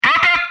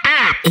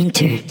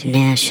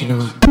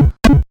International.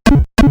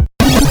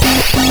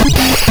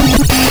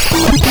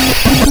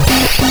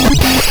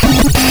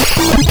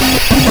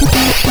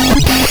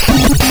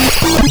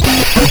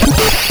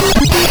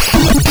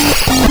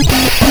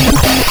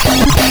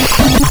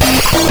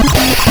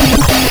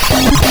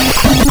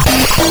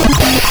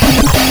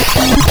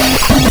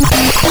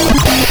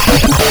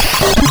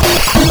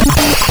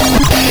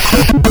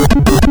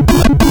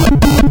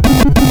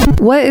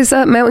 What is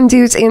up, Mountain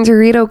Dudes and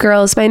Dorito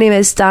Girls? My name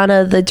is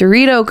Donna, the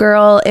Dorito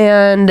Girl,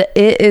 and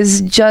it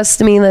is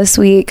just me this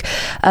week.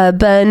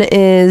 Ben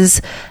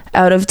is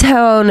out of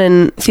town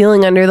and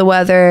feeling under the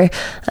weather.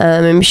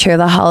 I'm sure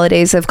the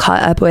holidays have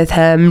caught up with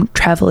him,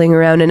 traveling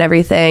around and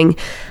everything.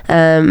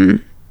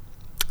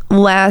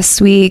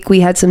 Last week,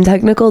 we had some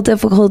technical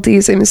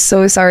difficulties. I'm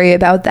so sorry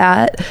about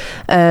that.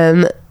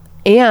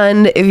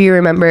 And if you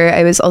remember,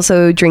 I was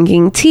also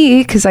drinking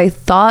tea because I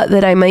thought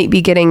that I might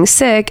be getting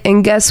sick.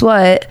 And guess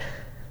what?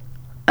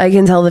 I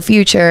can tell the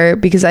future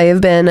because I have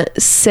been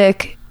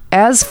sick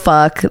as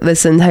fuck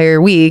this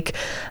entire week.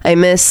 I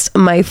missed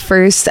my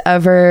first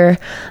ever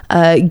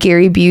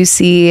Gary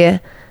Busey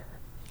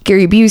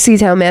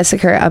Town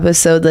Massacre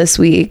episode this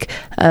week.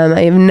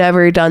 I have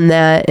never done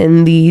that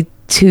in the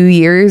 2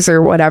 years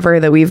or whatever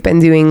that we've been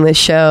doing this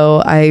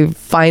show. I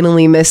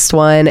finally missed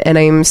one and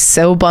I'm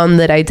so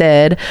bummed that I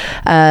did.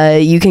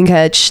 You can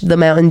catch the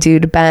Mountain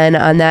Dude Ben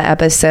on that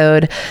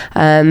episode.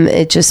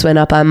 It just went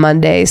up on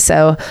Monday,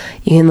 so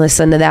you can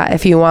listen to that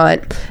if you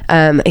want.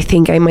 I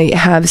think I might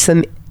have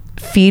some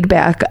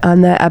feedback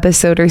on that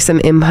episode or some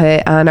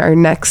input on our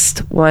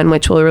next one,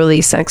 which we'll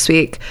release next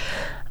week.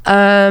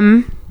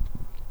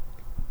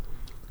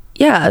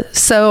 Yeah,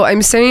 so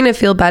I'm starting to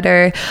feel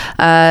better.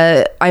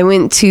 I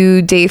went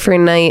to Day for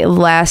Night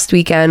last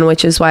weekend,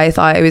 which is why I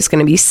thought I was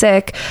going to be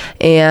sick.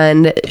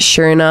 And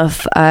sure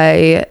enough,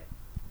 I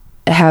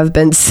have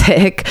been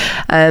sick.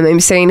 I'm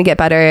starting to get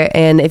better.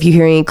 And if you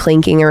hear any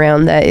clinking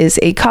around, that is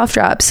a cough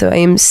drop. So I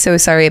am so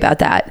sorry about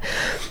that.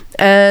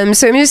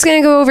 So I'm just going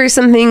to go over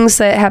some things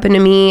that happened to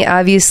me.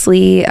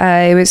 Obviously,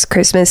 it was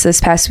Christmas this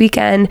past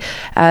weekend,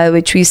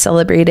 which we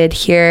celebrated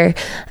here.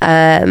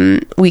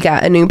 We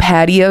got a new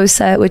patio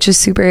set, which is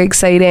super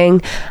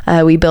exciting.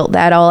 We built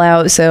that all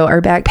out. So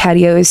our back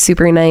patio is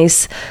super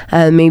nice.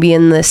 Maybe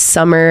in the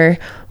summer,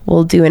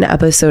 we'll do an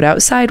episode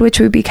outside,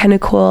 which would be kind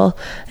of cool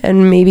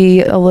and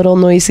maybe a little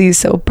noisy.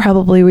 So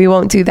probably we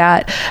won't do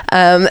that.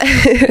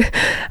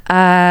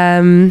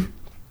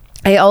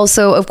 I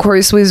also, of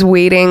course, was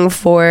waiting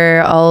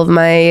for all of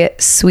my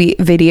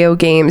sweet video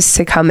games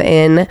to come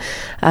in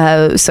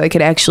so I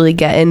could actually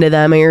get into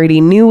them. I already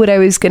knew what I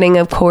was getting,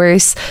 of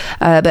course,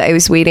 but I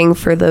was waiting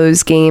for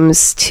those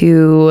games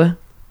to,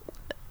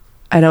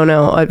 I don't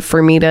know,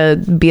 for me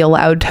to be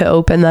allowed to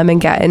open them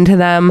and get into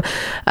them.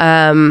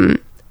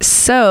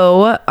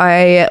 So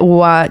I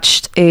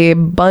watched a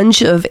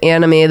bunch of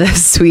anime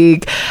this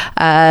week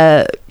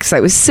because I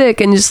was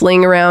sick and just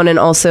laying around, and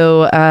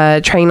also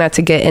trying not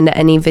to get into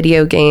any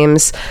video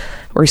games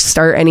or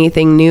start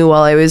anything new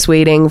while I was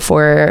waiting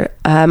for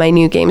my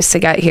new games to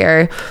get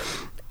here.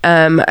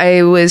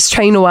 I was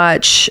trying to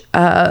watch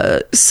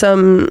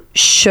some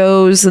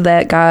shows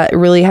that got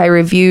really high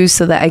reviews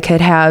so that I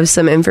could have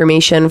some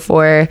information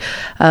for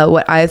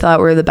what I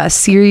thought were the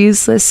best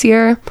series this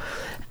year.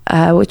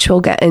 Which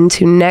we'll get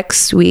into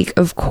next week,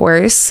 of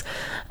course.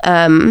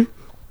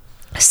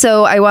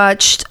 So I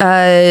watched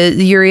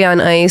Yuri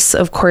on Ice,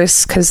 of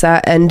course, because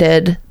that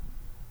ended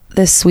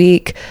this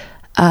week.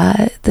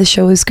 The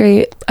show was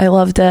great. I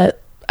loved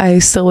it. I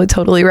still would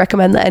totally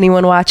recommend that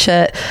anyone watch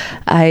it.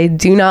 I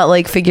do not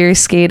like figure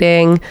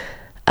skating,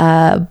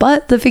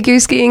 but the figure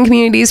skating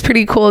community is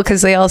pretty cool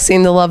because they all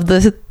seem to love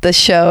the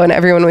show, and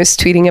everyone was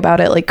tweeting about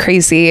it like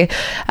crazy.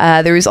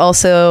 There was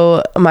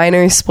also a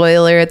minor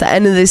spoiler at the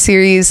end of the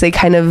series. They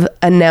kind of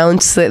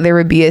announced that there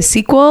would be a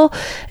sequel,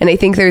 and I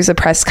think there's a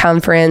press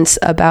conference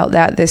about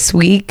that this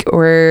week,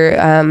 or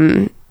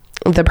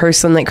the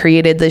person that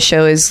created the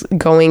show is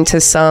going to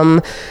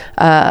some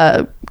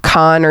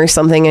con or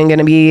something and going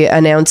to be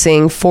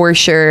announcing for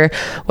sure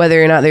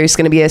whether or not there's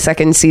going to be a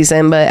second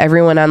season, but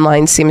everyone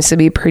online seems to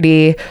be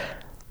pretty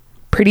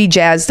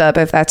jazzed up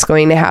if that's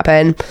going to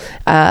happen.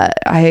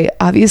 I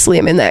obviously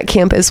am in that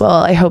camp as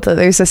well. I hope that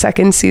there's a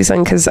second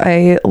season because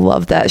I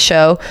love that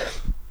show.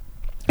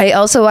 I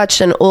also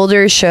watched an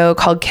older show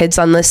called Kids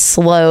on the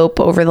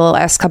Slope over the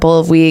last couple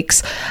of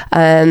weeks.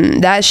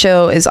 That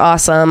show is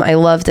awesome. I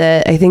loved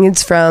it. I think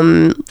it's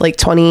from like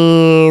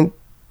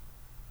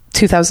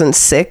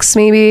 2006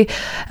 maybe.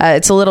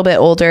 It's a little bit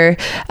older,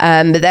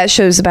 but that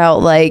show's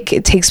about like,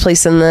 it takes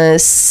place in the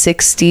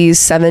 60s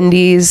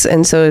 70s,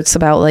 and so it's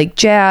about like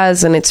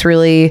jazz, and it's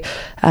really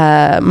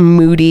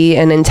moody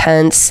and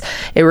intense.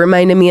 It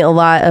reminded me a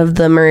lot of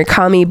the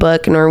Murakami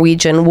book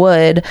Norwegian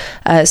Wood,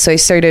 so I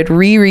started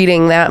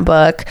rereading that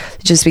book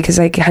just because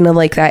I kind of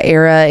like that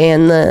era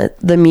and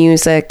the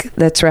music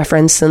that's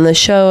referenced in the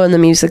show and the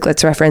music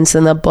that's referenced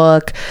in the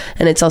book,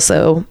 and it's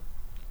also,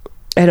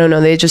 I don't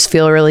know, they just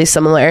feel really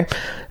similar.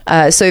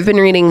 So I've been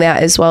reading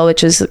that as well,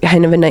 which is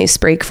kind of a nice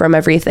break from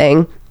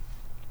everything.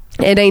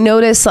 And I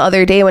noticed the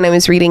other day when I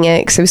was reading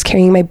it, because I was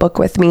carrying my book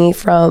with me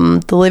from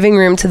the living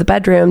room to the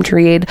bedroom to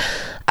read,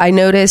 I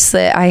noticed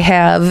that I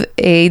have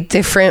a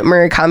different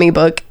Murakami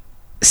book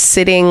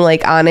sitting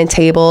like on a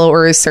table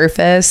or a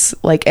surface,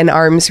 like in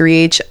arm's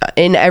reach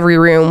in every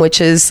room,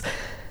 which is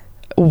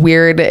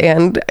weird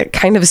and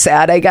kind of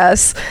sad, I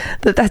guess,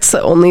 that that's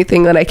the only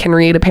thing that I can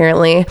read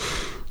apparently.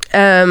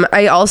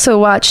 I also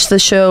watched the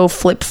show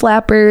Flip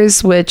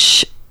Flappers,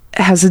 which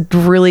has a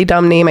really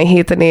dumb name. I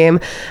hate the name,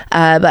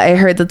 but I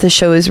heard that the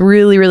show is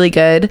really, really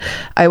good.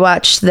 I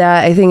watched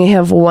that. I think I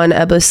have one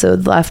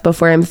episode left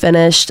before I'm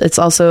finished. It's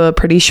also a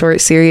pretty short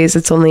series.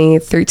 It's only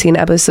 13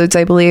 episodes,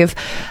 I believe.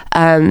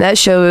 That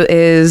show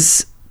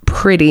is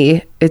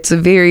pretty. It's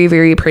very,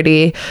 very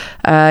pretty.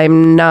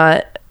 I'm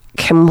not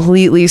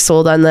completely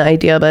sold on the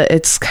idea, but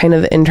it's kind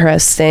of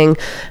interesting.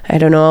 I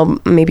don't know,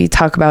 I'll maybe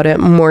talk about it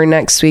more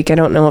next week. I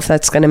don't know if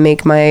that's going to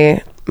make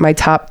my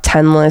top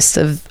 10 list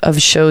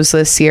of shows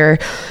this year.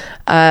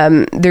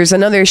 There's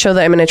another show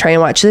that I'm going to try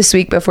and watch this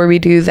week before we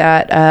do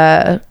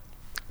that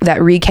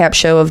recap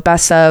show of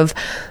Best Of,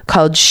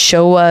 called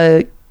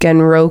Showa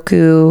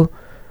Genroku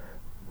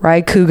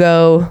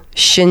Raikugo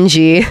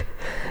Shinji,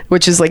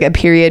 which is like a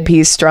period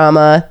piece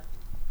drama.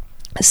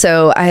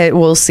 So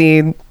we'll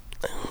see.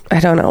 I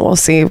don't know. We'll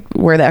see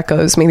where that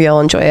goes. Maybe I'll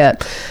enjoy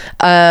it.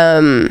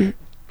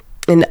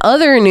 In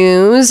other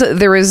news,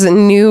 there was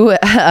new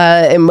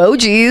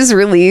emojis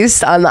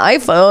released on the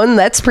iPhone.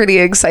 That's pretty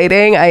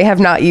exciting. I have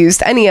not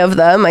used any of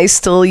them. I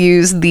still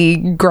use the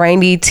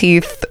grindy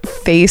teeth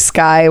face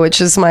guy,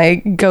 which is my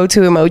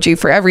go-to emoji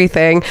for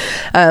everything.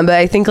 But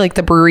I think like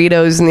the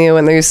burrito's new,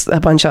 and there's a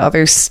bunch of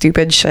other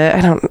stupid shit.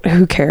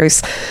 Who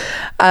cares?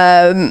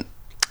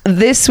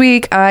 This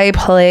week I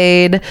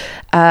played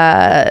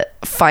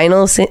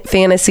Final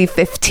Fantasy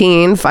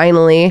 15.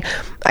 Finally,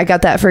 I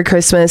got that for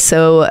Christmas.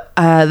 So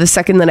the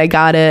second that I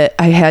got it,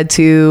 I had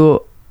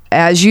to,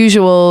 as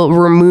usual,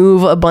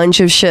 remove a bunch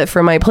of shit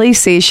from my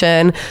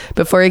PlayStation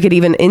before I could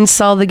even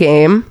install the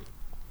game.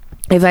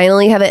 I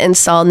finally have it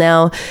installed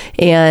now,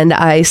 and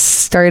I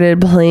started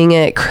playing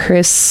it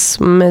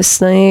Christmas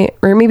night,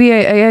 or maybe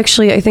I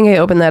think I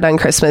opened that on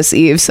Christmas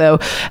Eve. So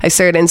I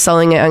started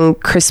installing it on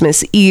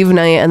Christmas Eve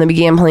night and then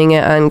began playing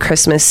it on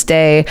Christmas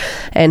Day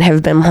and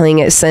have been playing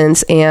it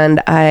since,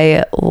 and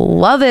I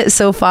love it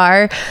so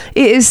far.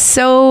 It is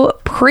so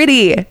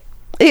pretty. It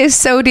is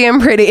so damn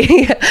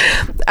pretty.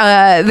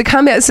 The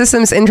combat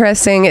system's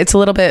interesting. It's a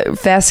little bit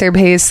faster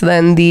paced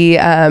than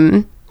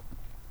the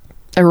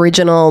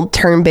original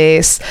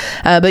turn-based,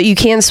 but you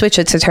can switch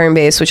it to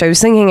turn-based, which I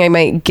was thinking I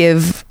might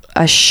give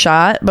a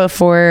shot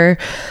before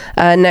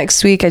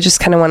next week. I just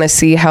kind of want to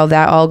see how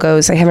that all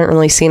goes. I haven't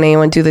really seen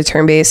anyone do the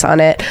turn-based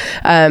on it,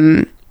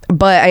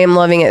 but I am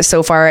loving it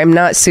so far. I'm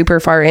not super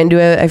far into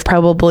it. I've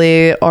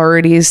probably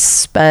already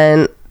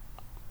spent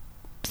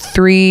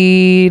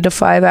 3 to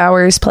 5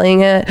 hours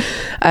playing it.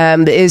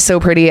 It is so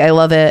pretty. I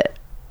love it.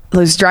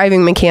 Those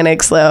driving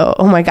mechanics, though,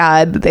 oh my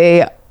god,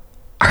 they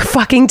are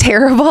fucking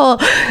terrible.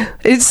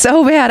 It's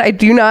so bad. I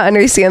do not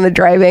understand the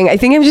driving. I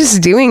think I'm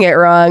just doing it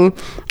wrong.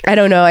 I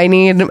don't know. I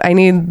need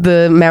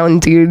the Mountain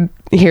Dude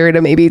here to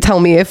maybe tell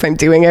me if I'm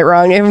doing it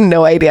wrong. I have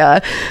no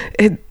idea.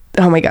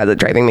 Oh my god, the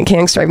driving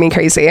mechanics drive me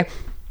crazy.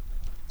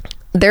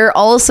 There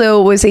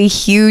also was a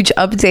huge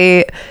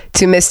update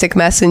to Mystic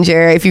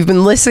Messenger. If you've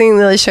been listening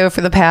to the show for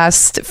the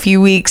past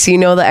few weeks, you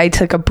know that I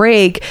took a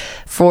break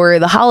for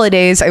the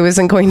holidays. I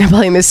wasn't going to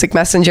play Mystic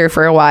Messenger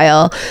for a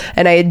while,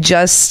 and I had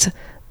just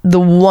the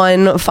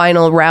one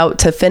final route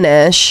to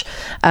finish,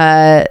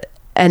 and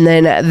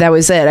then that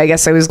was it. I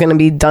guess I was going to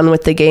be done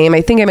with the game.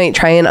 I think I might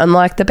try and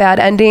unlock the bad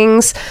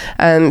endings,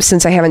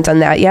 since I haven't done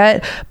that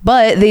yet.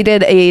 But they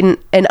did an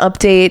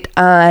update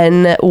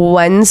on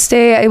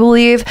Wednesday, I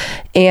believe,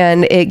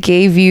 and it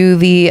gave you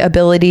the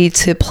ability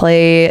to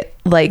play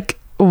like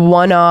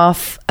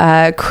one-off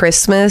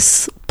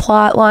Christmas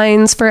plot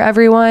lines for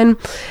everyone,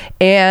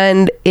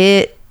 and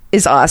it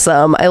is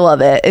awesome. I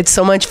love it. It's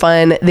so much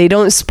fun. They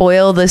don't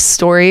spoil the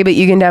story, but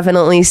you can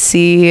definitely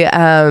see,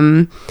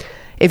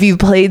 if you've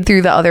played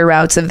through the other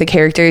routes of the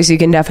characters, you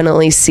can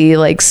definitely see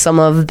like some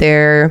of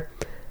their,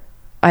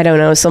 I don't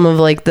know, some of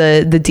like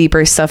the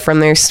deeper stuff from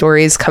their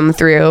stories come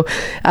through.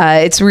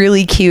 It's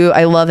really cute.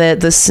 I love it.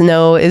 The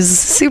snow is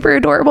super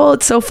adorable.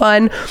 It's so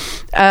fun.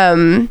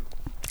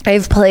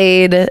 I've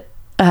played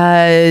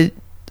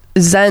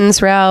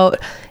Zen's route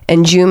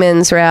and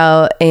Jumin's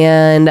route,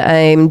 and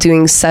I'm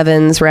doing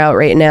Seven's route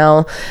right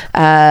now.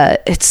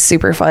 It's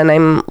super fun.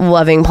 I'm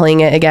loving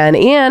playing it again,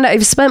 and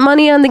I've spent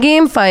money on the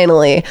game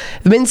finally.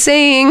 I've been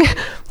saying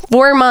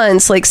 4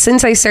 months, like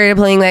since I started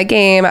playing that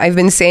game, I've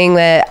been saying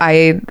that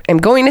I am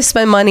going to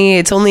spend money.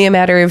 It's only a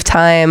matter of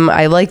time.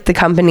 I like the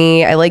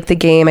company. I like the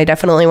game. I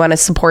definitely want to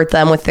support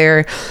them with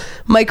their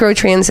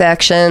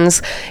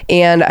microtransactions,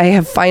 and I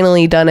have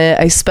finally done it.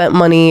 I spent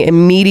money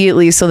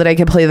immediately so that I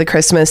could play the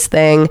Christmas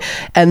thing,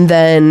 and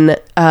then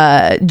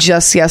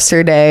just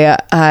yesterday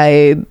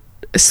I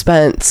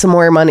spent some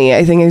more money.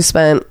 I haven't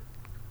spent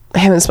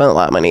a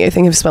lot of money. I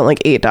think I've spent like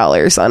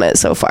 $8 on it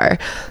so far,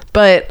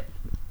 but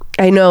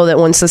I know that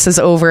once this is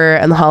over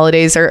and the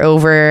holidays are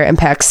over and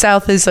PAX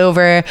South is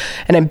over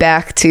and I'm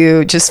back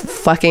to just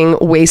fucking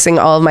wasting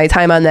all of my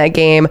time on that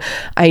game,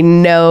 I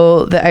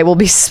know that I will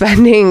be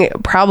spending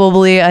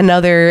probably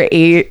another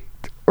 $8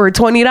 or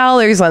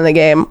 $20 on the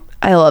game.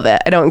 I love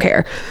it. I don't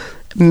care.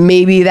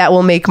 Maybe that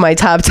will make my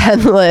top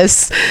 10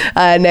 list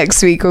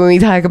next week when we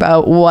talk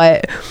about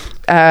what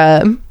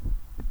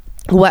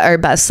our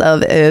best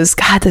of is.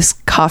 God, this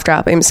cough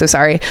drop. I'm so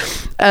sorry.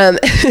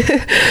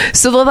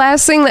 So the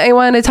last thing that I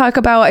want to talk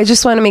about, I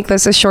just want to make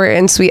this a short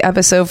and sweet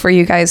episode for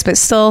you guys, but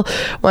still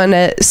want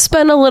to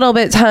spend a little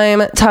bit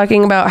time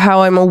talking about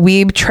how I'm a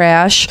weeb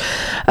trash.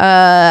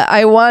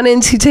 I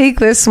wanted to take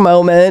this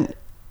moment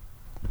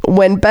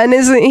when Ben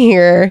isn't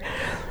here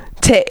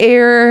to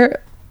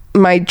air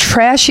my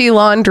trashy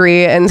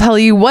laundry and tell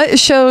you what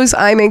shows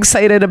I'm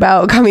excited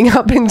about coming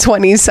up in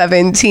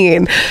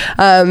 2017.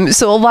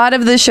 So a lot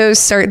of the shows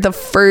start the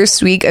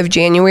first week of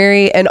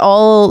January, and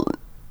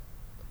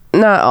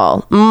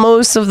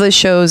most of the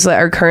shows that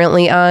are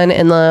currently on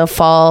in the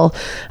fall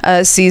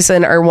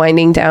season are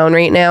winding down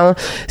right now.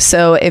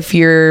 So if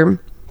you're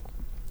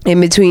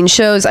in between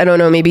shows, I don't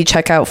know, maybe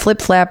check out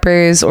Flip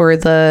Flappers or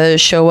the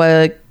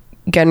Showa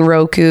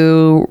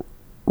Genroku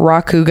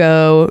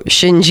Rakugo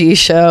Shinji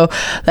show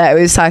that I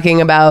was talking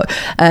about.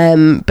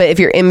 But if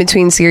you're in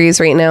between series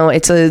right now,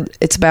 it's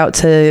about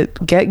to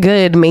get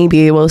good.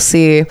 Maybe we'll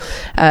see.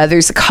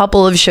 There's a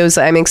couple of shows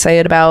that I'm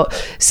excited about.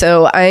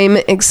 So I'm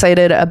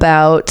excited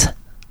about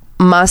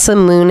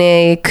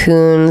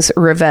Masamune-kun's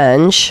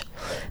Revenge,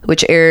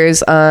 which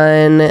airs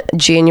on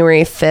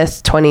January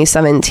 5th,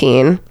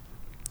 2017.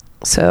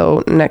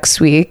 So next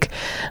week.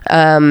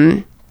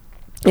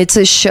 It's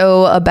a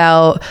show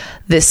about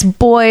this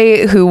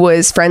boy who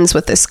was friends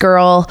with this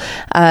girl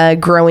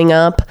growing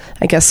up,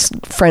 I guess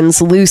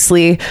friends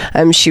loosely.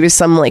 She was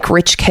some like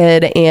rich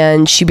kid,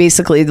 and she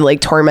basically like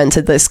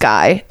tormented this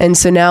guy. And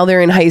so now they're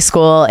in high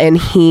school and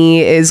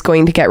he is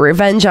going to get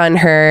revenge on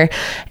her.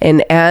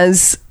 And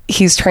as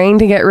he's trying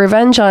to get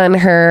revenge on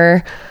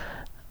her,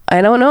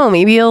 I don't know,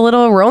 maybe a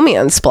little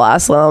romance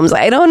blossoms.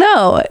 I don't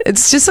know.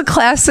 It's just a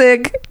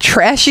classic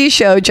trashy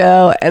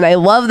shoujo, and I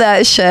love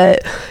that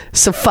shit.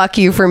 So fuck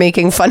you for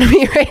making fun of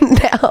me right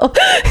now.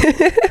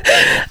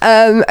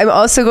 I'm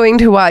also going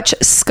to watch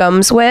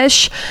Scum's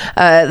Wish.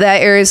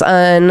 That airs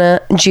on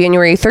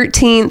January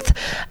 13th.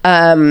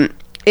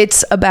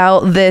 It's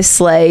about this,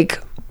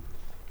 like,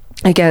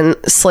 again,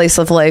 slice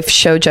of life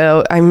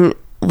shoujo.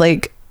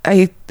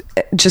 I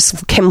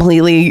just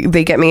completely,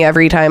 they get me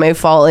every time. I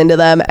fall into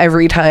them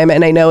every time,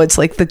 and I know it's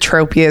like the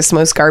tropiest,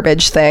 most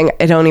garbage thing.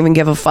 I don't even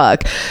give a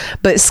fuck.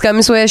 But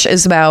Scum's Wish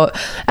is about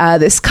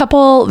this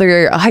couple.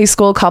 They're a high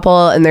school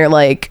couple, and they're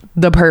like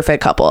the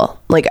perfect couple.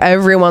 Like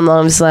everyone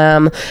loves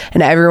them,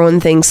 and everyone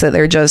thinks that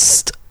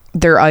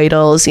they're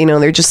idols. You know,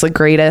 they're just the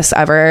greatest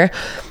ever.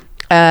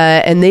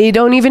 And they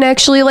don't even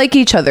actually like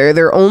each other.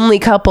 They're only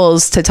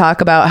couples to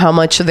talk about how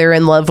much they're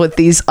in love with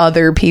these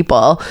other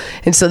people.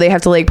 And so they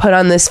have to like put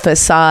on this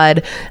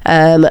facade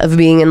of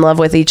being in love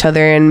with each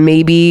other and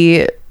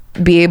maybe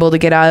be able to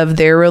get out of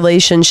their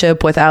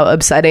relationship without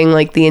upsetting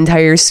like the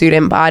entire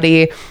student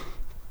body,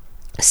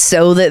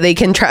 so that they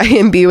can try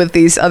and be with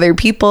these other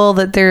people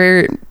that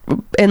they're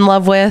in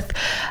love with.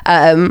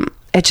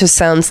 It just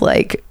sounds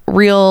like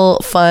real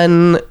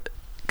fun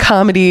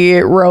comedy,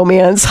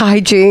 romance,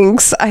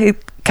 hijinks. I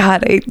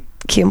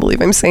can't believe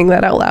I'm saying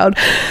that out loud.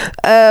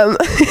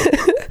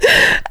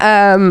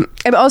 I'm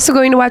also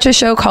going to watch a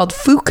show called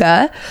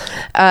Fuka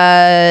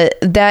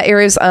that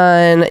airs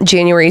on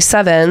January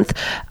 7th.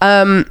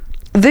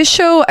 This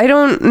show, I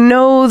don't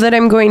know that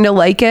I'm going to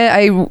like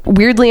it.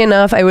 Weirdly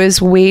enough, I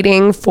was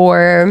waiting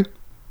for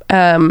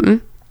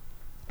the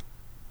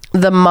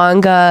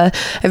manga.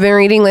 I've been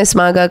reading this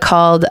manga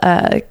called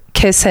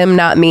Kiss Him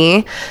Not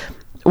Me,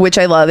 which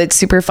I love. It's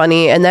super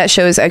funny, and that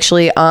show is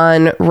actually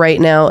on right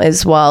now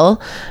as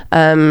well.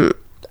 I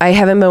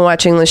haven't been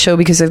watching the show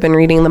because I've been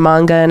reading the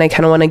manga, and I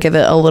kind of want to give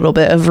it a little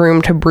bit of room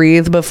to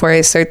breathe before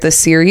I start the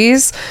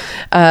series.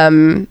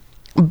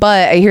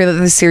 But I hear that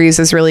the series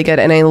is really good,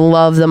 and I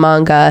love the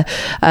manga.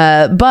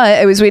 But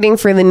I was waiting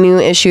for the new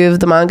issue of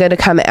the manga to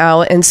come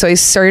out, and so I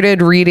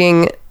started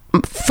reading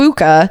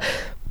Fuka,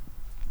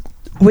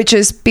 which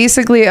is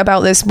basically about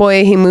this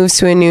boy. He moves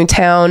to a new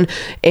town,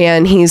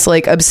 and he's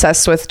like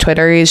obsessed with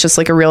Twitter. He's just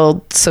like a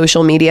real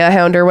social media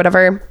hound or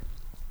whatever.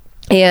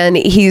 And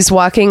he's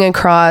walking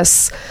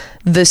across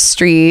the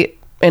street,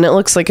 and it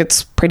looks like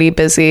it's pretty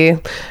busy.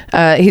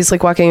 He's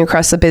like walking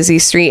across a busy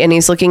street, and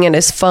he's looking at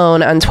his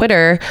phone on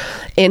Twitter,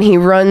 and he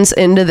runs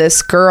into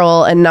this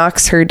girl and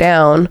knocks her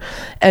down.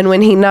 And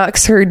when he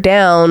knocks her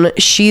down,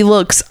 she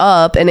looks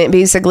up, and it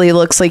basically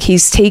looks like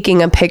he's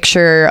taking a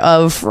picture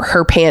of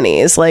her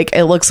panties. Like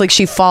it looks like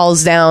she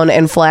falls down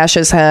and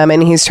flashes him,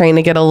 and he's trying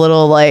to get a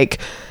little like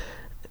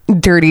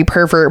dirty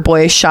pervert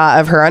boy shot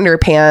of her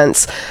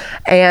underpants.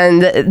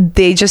 And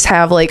they just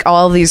have like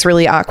all these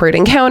really awkward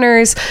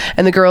encounters,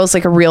 and the girl's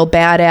like a real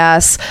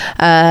badass,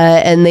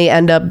 and they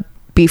end up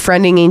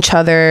befriending each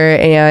other,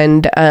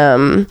 and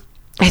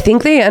I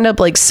think they end up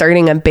like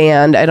starting a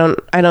band. I don't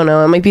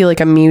know. It might be like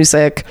a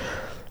music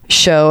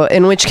show,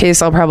 in which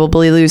case I'll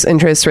probably lose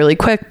interest really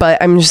quick,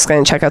 but I'm just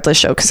going to check out the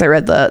show because I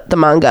read the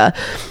manga.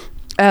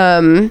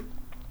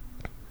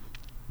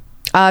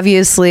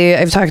 Obviously,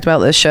 I've talked about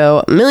this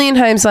show a million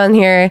times on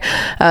here.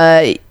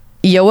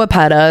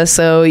 Yowamushi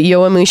so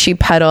Yowamushi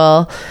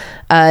Pedal,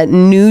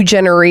 New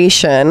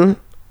Generation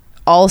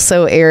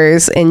also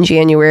airs in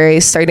January,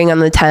 starting on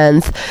the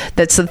 10th.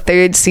 That's the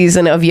third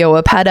season of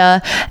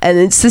Yowamushi, and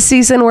it's the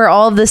season where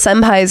all of the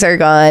senpais are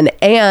gone.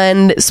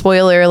 And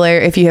spoiler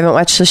alert, if you haven't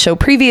watched the show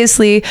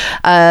previously,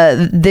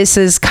 this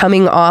is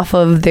coming off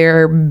of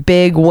their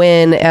big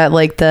win at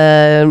like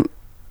the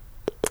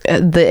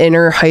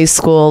inner high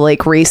school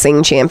like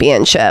racing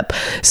championship.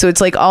 So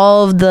it's like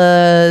all of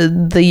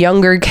the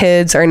younger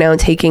kids are now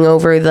taking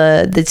over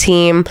the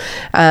team.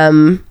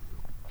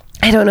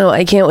 I don't know.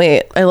 I can't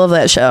wait. I love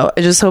that show.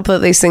 I just hope that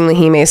they sing the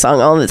Hime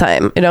song all the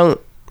time. I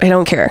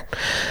don't care.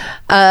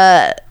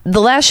 The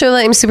last show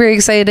that I'm super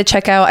excited to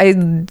check out, I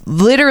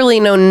literally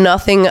know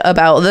nothing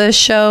about this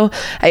show.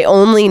 I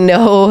only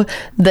know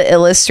the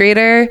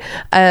illustrator.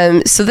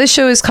 So this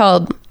show is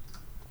called,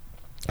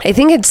 I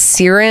think it's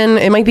Siren.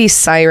 It might be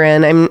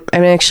Siren. I'm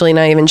actually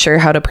not even sure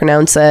how to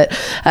pronounce it.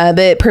 But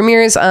it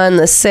premieres on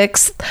the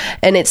 6th,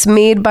 and it's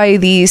made by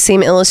the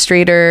same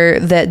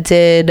illustrator that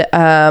did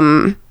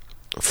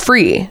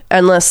Free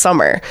Endless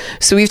Summer.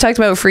 So we've talked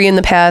about Free in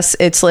the past.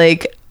 It's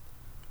like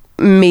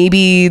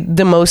maybe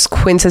the most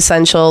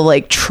quintessential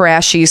like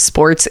trashy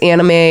sports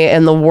anime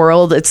in the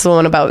world. It's the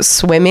one about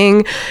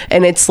swimming,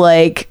 and it's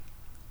like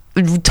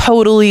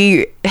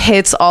totally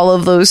hits all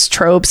of those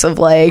tropes of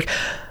like,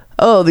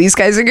 oh, these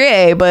guys are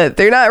gay, but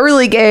they're not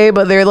really gay,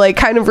 but they're like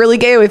kind of really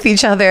gay with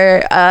each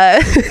other.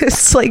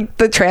 It's like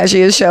the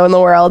trashiest show in the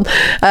world.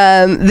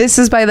 This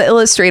is by the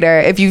illustrator.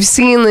 If you've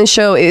seen the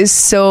show, it is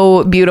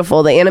so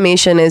beautiful. The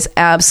animation is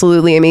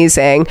absolutely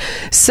amazing.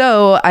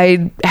 So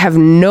I have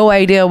no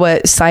idea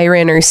what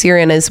Siren or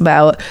Siren is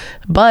about,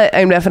 but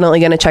I'm definitely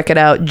going to check it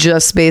out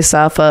just based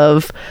off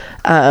of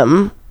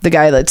the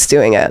guy that's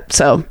doing it.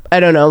 So I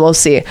don't know. We'll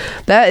see.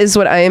 That is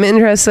what I am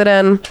interested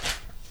in.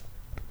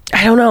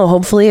 I don't know.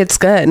 Hopefully it's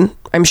good.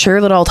 I'm sure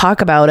that I'll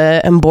talk about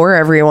it and bore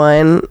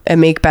everyone and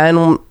make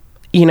Ben,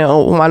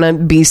 want to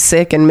be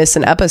sick and miss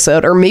an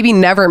episode, or maybe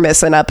never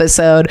miss an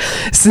episode,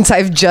 since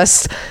I've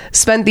just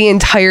spent the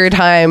entire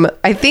time,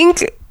 I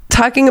think,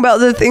 talking about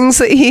the things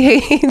that he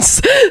hates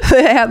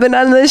that happen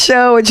on this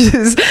show, which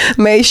is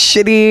my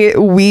shitty,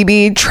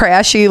 weeby,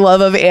 trashy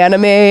love of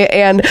anime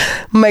and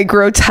my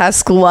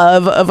grotesque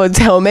love of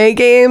otome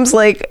games.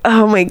 Like,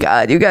 oh my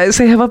God, you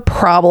guys, I have a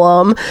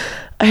problem.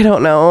 I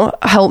don't know.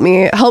 Help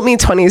me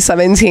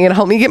 2017.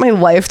 Help me get my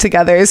life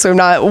together so I'm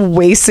not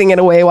wasting it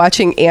away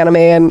watching anime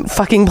and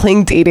fucking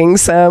playing dating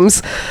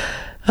sims.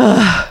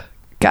 Ugh,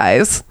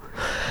 guys.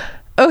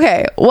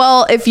 Okay,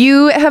 well, if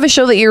you have a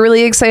show that you're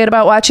really excited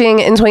about watching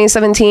in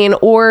 2017,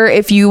 or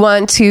if you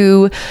want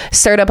to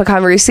start up a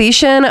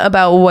conversation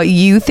about what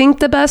you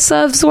think the best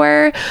ofs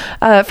were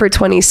for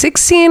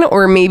 2016,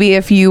 or maybe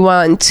if you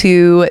want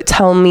to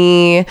tell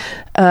me,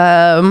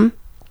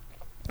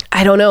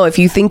 I don't know, if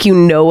you think you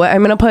know what I'm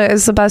going to put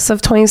as the best of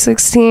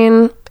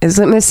 2016. Is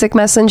it Mystic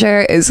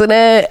Messenger? Isn't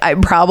it? I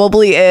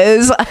probably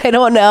is. I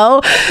don't know.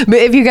 But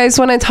if you guys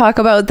want to talk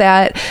about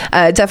that,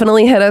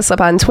 definitely hit us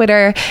up on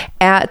Twitter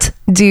at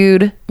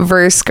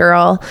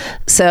DudeVerseGirl.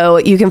 So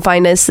you can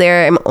find us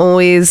there.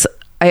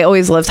 I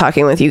always love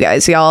talking with you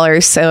guys. Y'all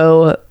are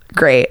so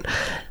great.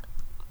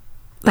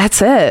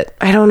 That's it.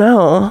 I don't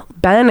know.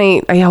 Ben,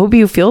 I hope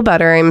you feel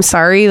better. I'm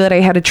sorry that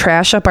I had to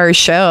trash up our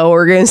show.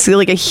 We're going to see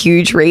like a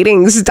huge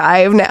ratings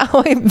dive now,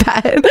 I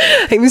bet.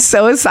 I'm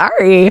so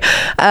sorry.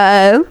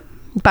 Bye,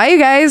 you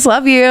guys.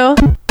 Love you.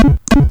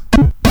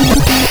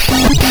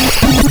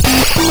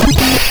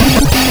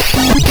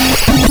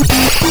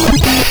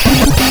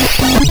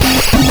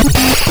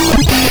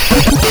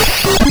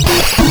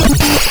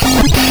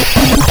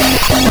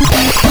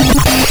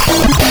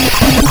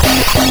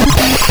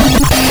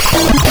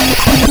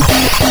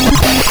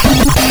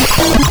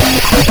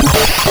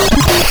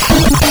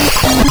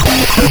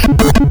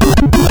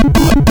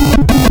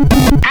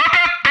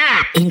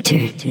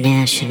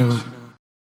 International.